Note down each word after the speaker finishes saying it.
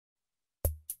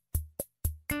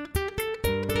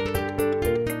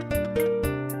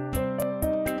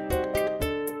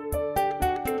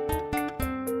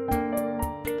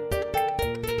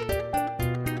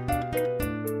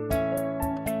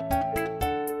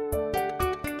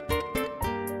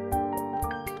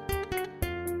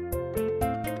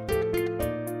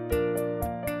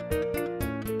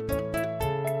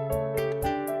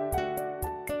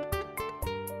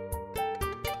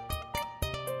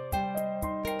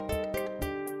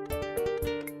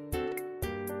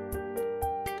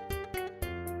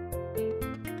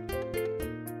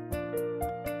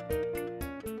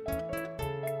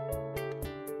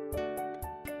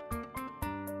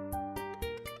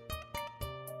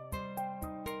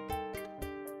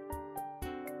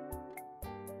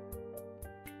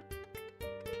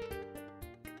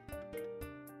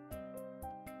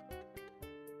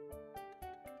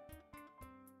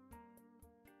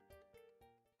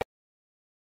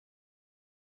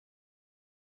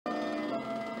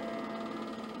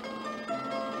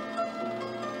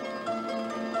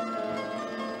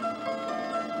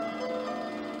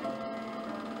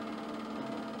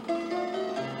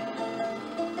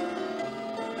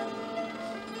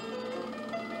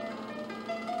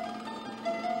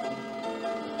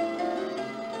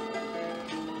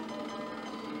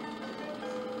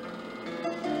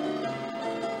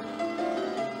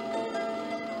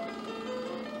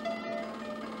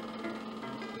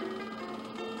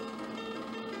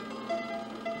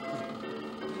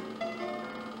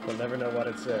We'll never know what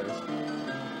it says.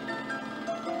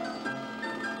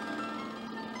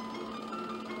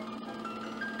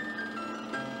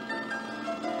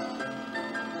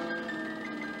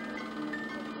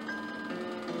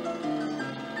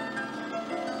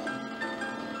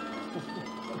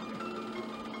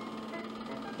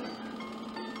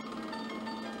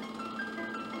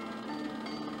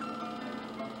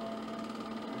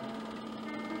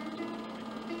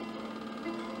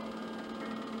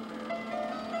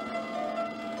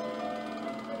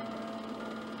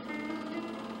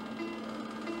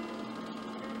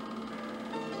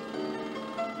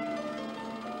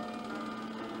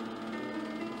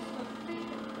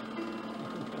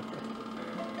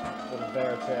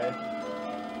 Verite.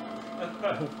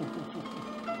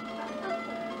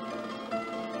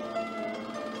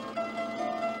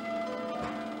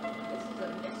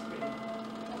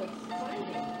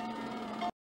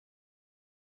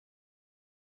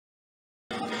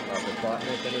 Arthur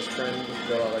Plotnik and his friend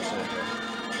Bill Alexander.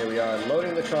 Here we are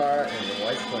loading the car in the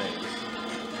White Plains.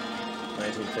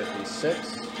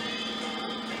 1956.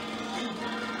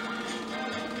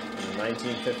 And the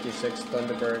 1956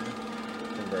 Thunderbird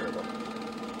convertible.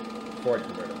 Ford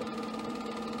convertible.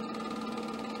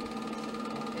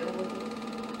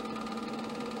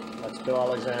 That's Bill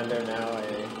Alexander, now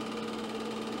a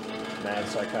mad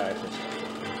psychiatrist.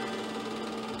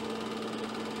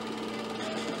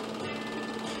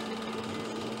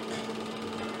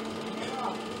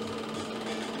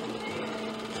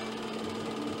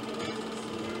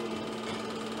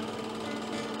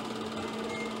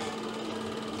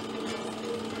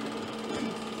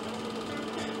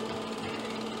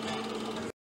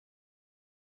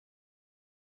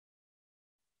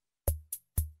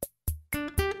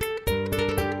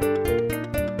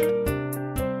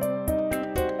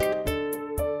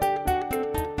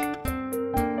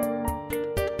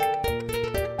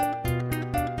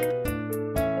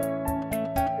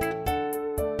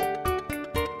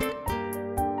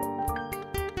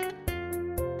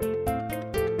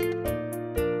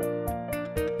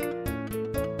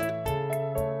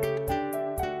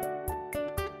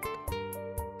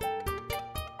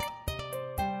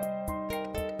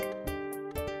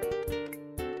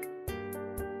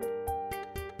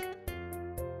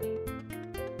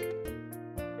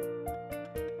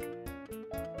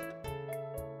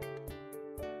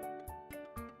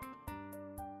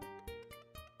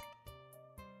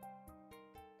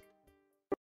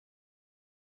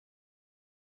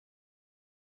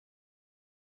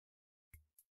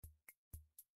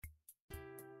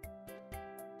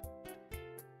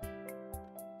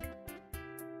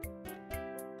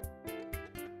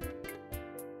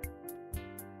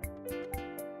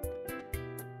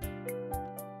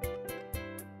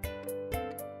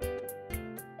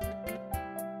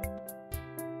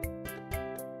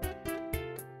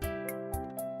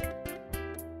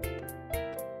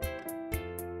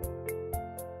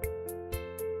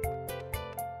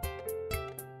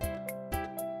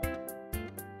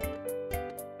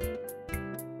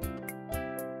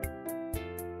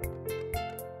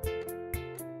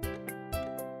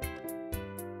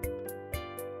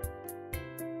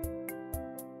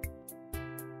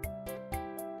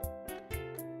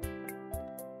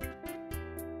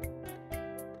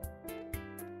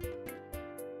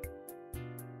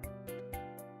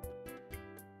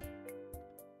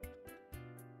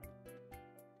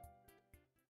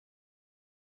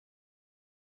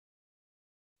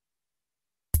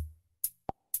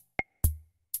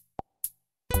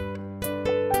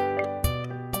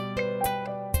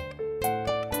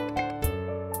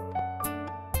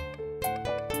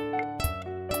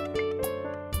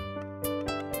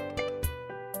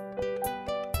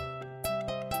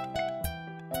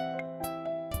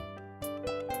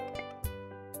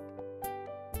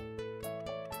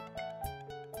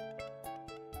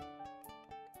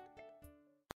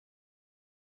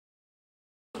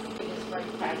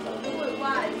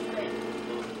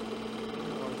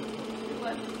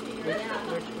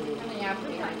 Coming out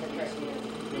behind the curtain.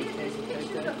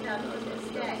 Pictures of them on this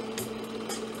day.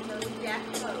 Those that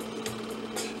close.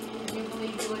 Can you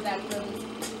believe you were that really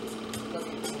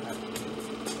looking for her?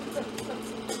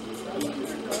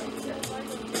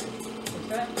 Is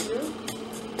that true?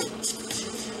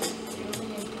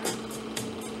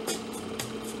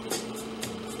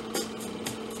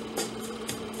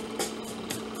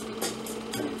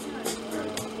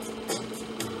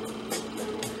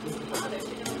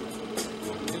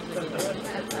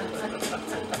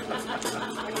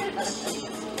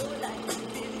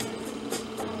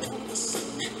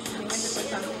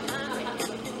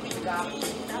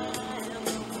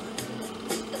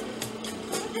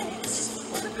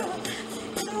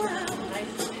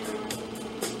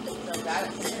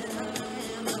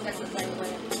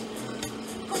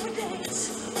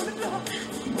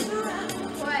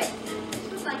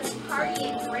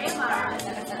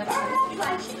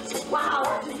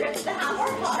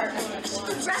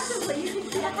 aggressively. You can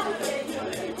see how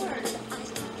it works.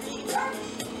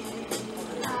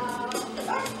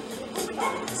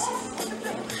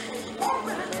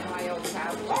 My old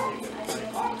couch.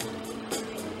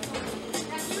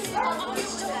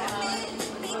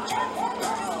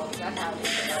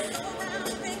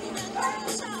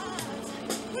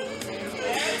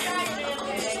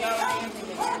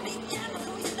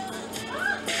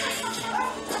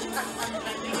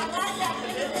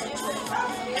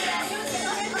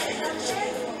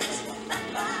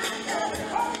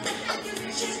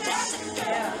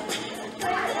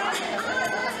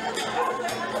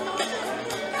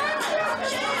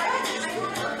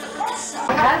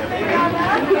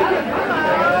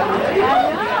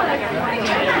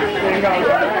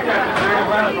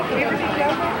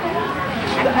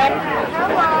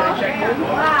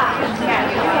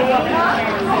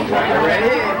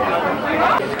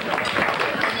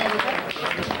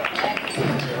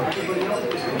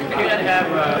 You can't have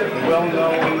a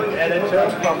well-known editor,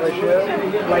 publisher,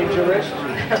 plagiarist.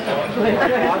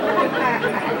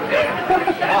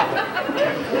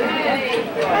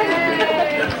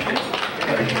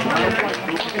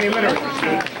 Any literature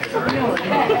students?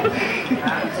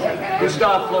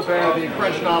 Gustave Flaubert, the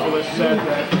French novelist, said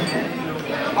that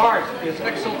art is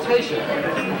exaltation.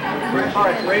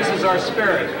 Art raises our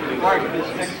spirit. Art is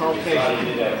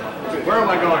exaltation. Where am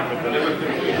I going with this?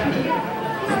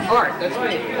 Art, that's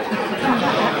me.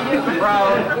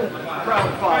 Proud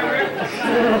father.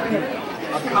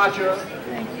 Akaja,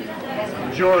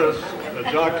 Joris, the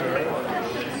doctor.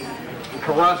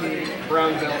 Karate,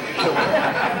 brown belt, killer.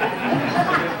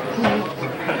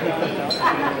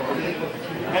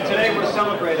 And today we're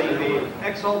celebrating the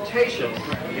exaltation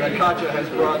that Katja has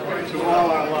brought to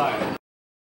all our lives.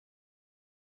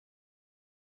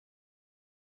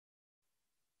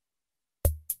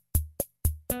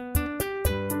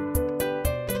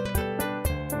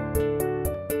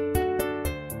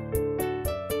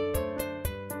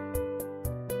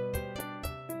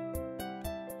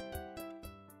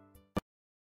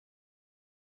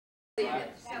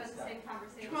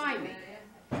 Try me.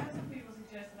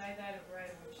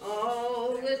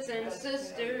 Oh, listen,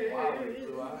 sisters,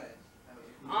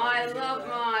 I love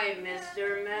my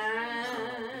Mr.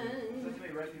 Man,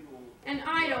 and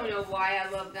I don't know why I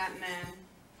love that man.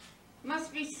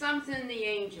 Must be something the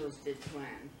angels did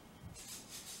plan.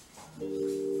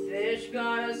 Fish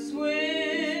gotta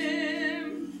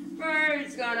swim,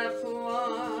 birds gotta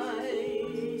fly.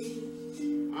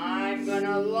 I'm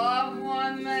gonna love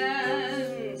one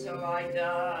man till I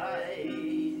die.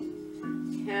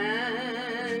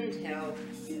 Can't help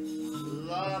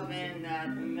loving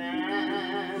that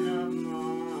man of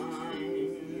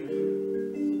mine.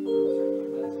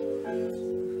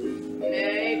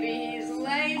 Maybe he's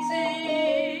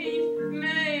lazy,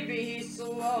 maybe he's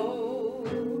slow,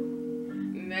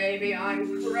 maybe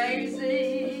I'm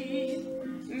crazy,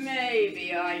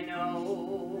 maybe I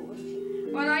know,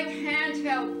 but I can't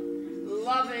help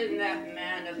loving that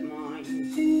man of mine.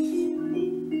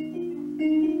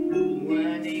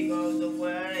 When he goes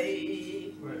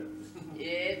away,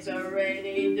 it's a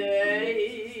rainy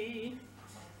day,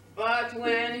 but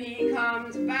when he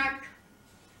comes back,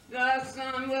 the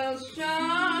sun will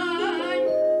shine.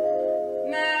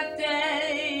 That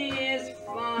day is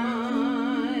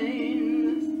fine.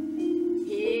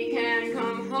 He can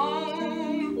come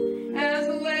home as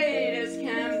late as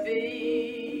can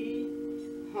be.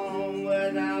 Home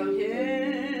without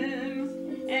him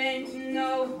ain't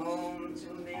no home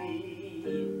to me.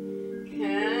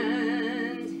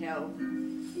 Can't help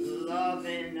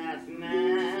loving that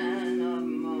man of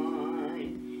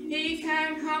mine. He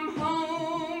can come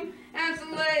home as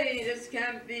late as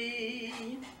can be.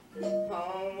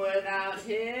 Home without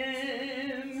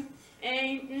him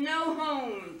ain't no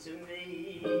home to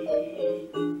me.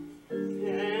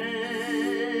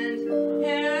 Can't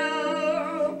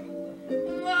help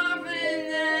loving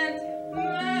that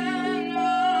man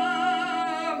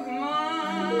of mine.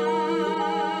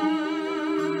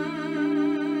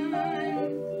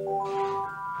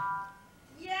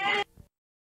 Yeah.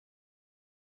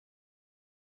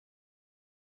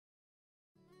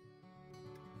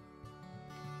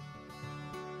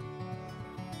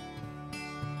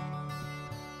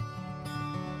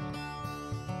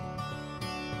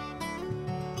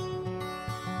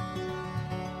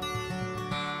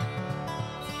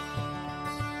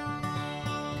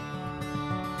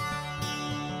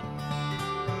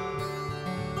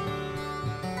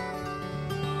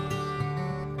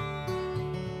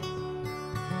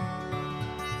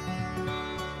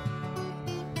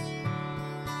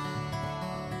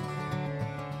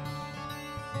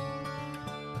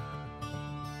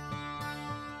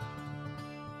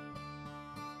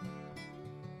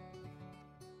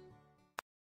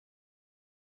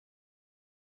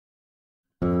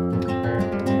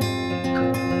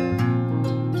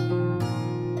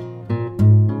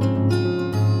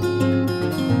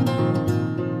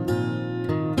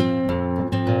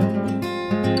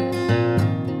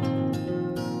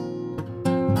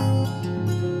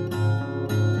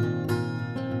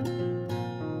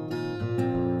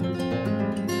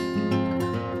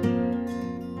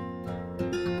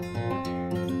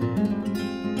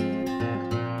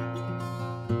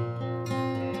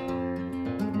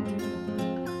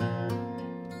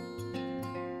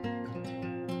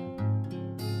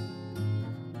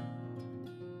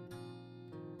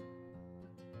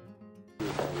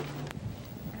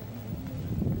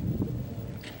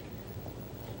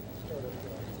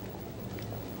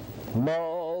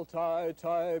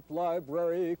 Multi-type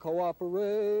library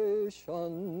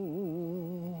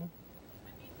cooperation.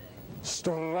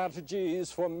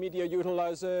 Strategies for media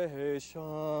utilization.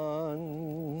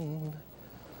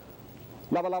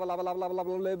 Lava, lava, lava, lava, lava,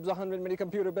 lava, libs, 100 mini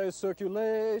computer-based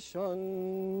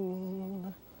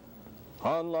circulation.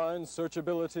 Online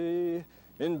searchability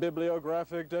in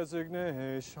bibliographic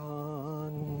designation.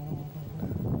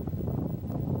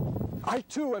 I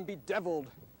too am bedeviled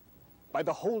by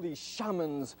the holy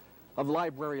shamans of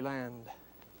library land.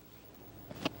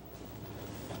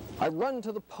 I run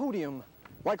to the podium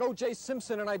like O.J.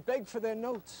 Simpson and I beg for their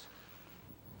notes.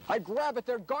 I grab at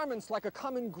their garments like a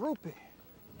common groupie.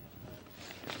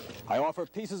 I offer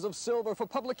pieces of silver for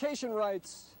publication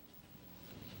rights.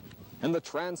 And the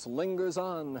trance lingers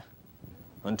on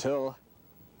until,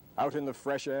 out in the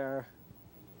fresh air,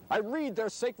 I read their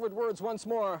sacred words once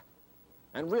more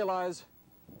and realize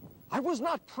I was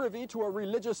not privy to a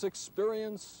religious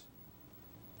experience,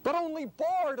 but only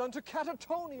bored unto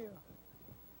catatonia.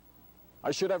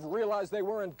 I should have realized they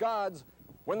weren't gods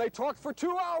when they talked for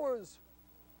 2 hours.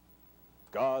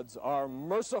 Gods are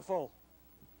merciful.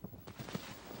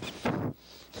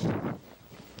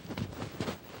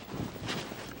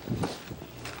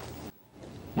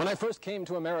 When I first came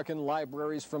to American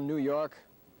libraries from New York,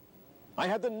 I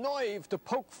had the nerve to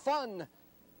poke fun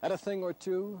at a thing or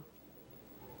two.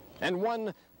 And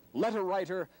one letter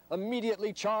writer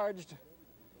immediately charged,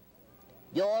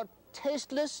 "Your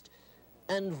tasteless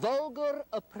and vulgar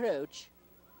approach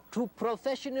to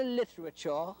professional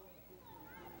literature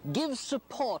gives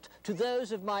support to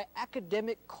those of my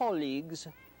academic colleagues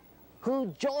who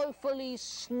joyfully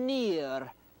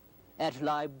sneer at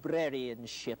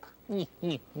librarianship."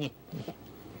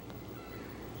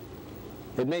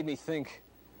 It made me think,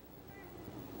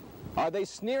 are they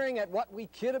sneering at what we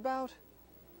kid about?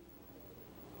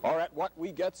 Or at what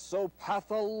we get so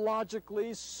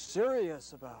pathologically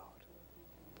serious about?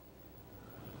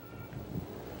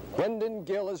 Brendan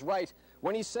Gill is right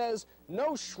when he says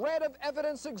no shred of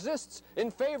evidence exists in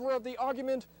favor of the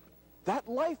argument that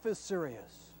life is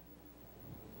serious.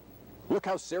 Look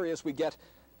how serious we get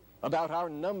about our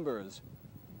numbers,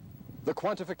 the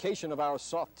quantification of our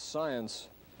soft science,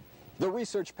 the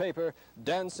research paper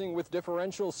dancing with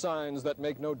differential signs that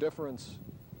make no difference.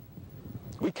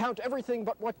 We count everything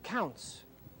but what counts,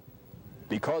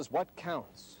 because what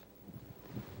counts?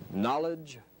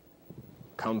 Knowledge,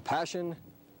 compassion,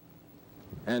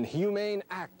 and humane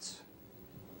acts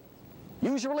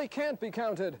usually can't be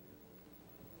counted,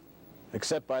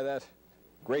 except by that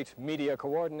great media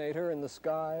coordinator in the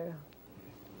sky.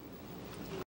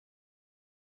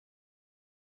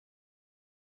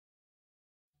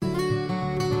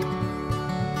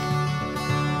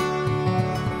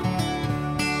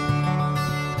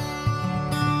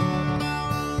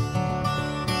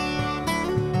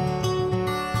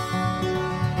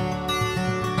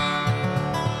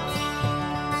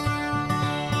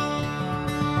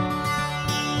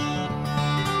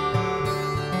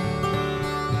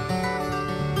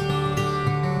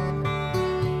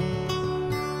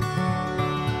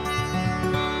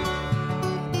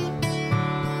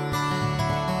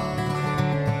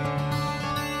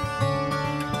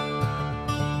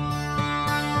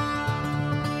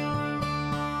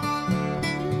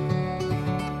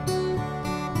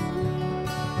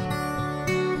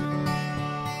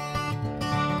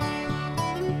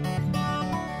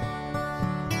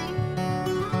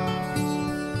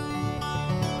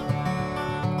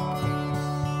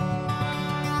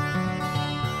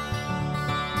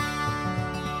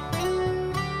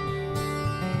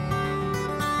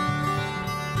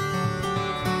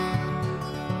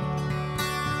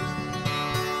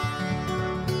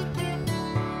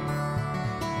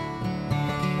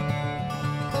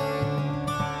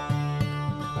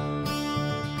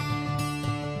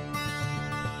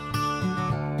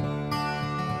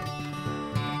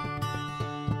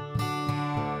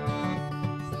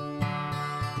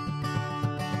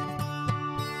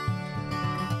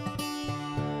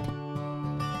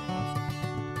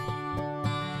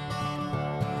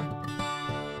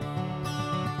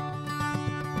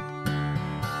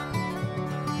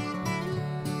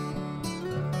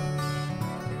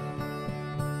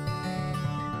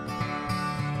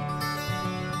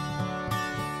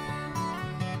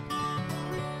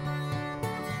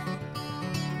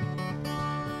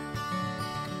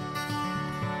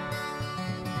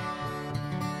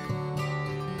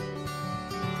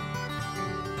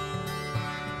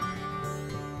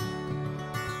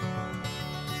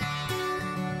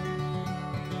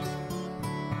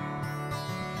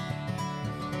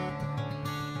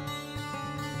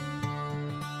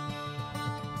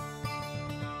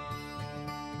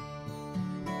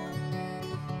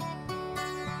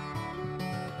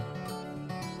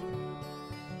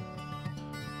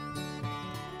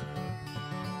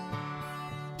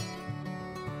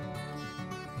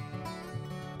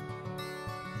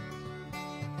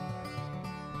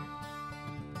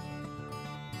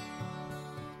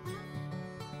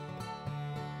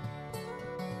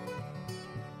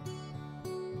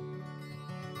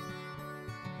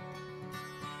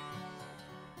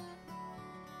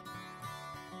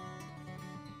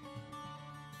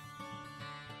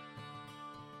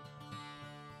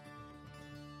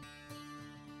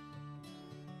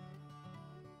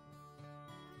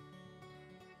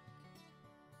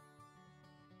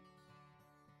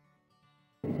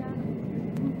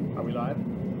 we live?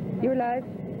 You're live.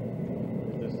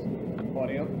 Is this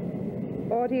audio?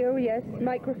 Audio, yes.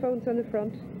 Microphones on the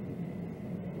front.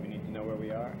 We need to know where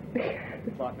we are.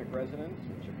 Plotnik residence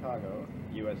in Chicago,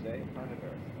 USA, planet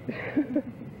Earth.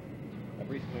 I've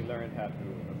recently learned how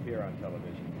to appear on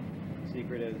television. The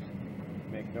secret is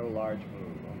make no large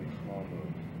move, only small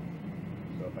moves.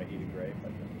 So if I eat a grape, I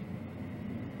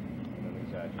don't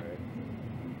exaggerate.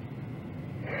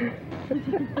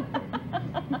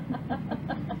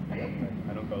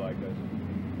 I don't go like this.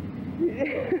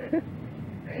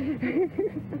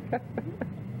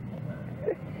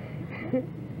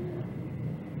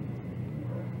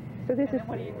 So this is.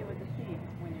 What do you do with the seed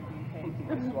when you're being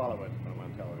I paid? swallow it when I'm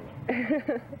on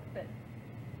television.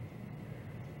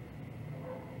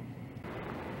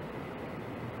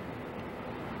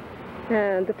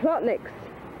 And the Plotniks.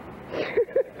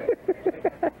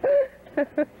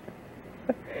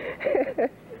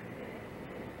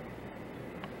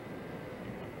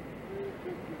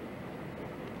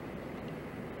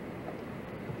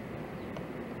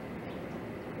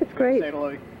 It's great. Say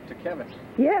hello to Kevin.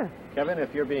 Yeah. Kevin,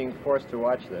 if you're being forced to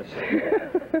watch this,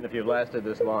 if you've lasted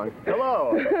this long,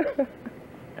 hello!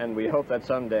 And we hope that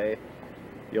someday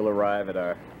you'll arrive at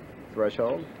our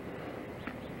threshold,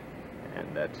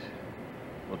 and that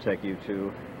we'll take you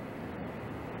to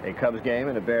a Cubs game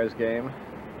and a Bears game,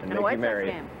 and make you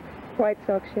married. White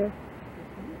Sox, yeah.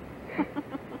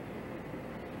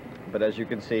 But as you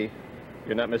can see,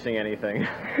 you're not missing anything.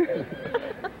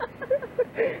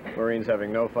 Maureen's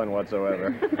having no fun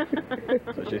whatsoever.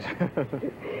 So she's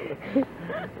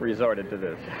resorted to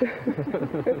this.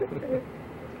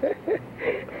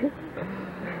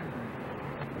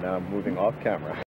 Now I'm moving off camera.